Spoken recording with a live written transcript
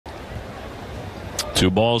2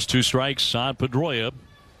 balls, 2 strikes on Pedroia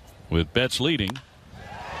with Betts leading.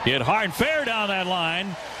 Hit hard and fair down that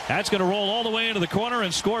line. That's going to roll all the way into the corner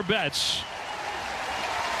and score Betts.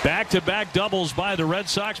 Back-to-back doubles by the Red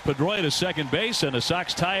Sox. Pedroia to second base, and the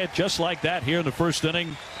Sox tie it just like that here in the first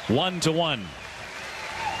inning, 1-1.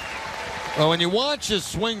 Well, when you watch this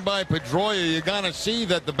swing by Pedroia, you're going to see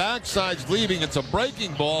that the backside's leaving. It's a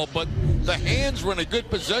breaking ball, but the hands were in a good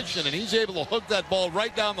position, and he's able to hook that ball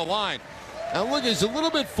right down the line. Now, look, he's a little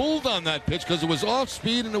bit fooled on that pitch because it was off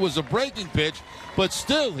speed and it was a breaking pitch, but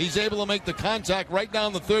still, he's able to make the contact right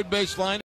down the third base line.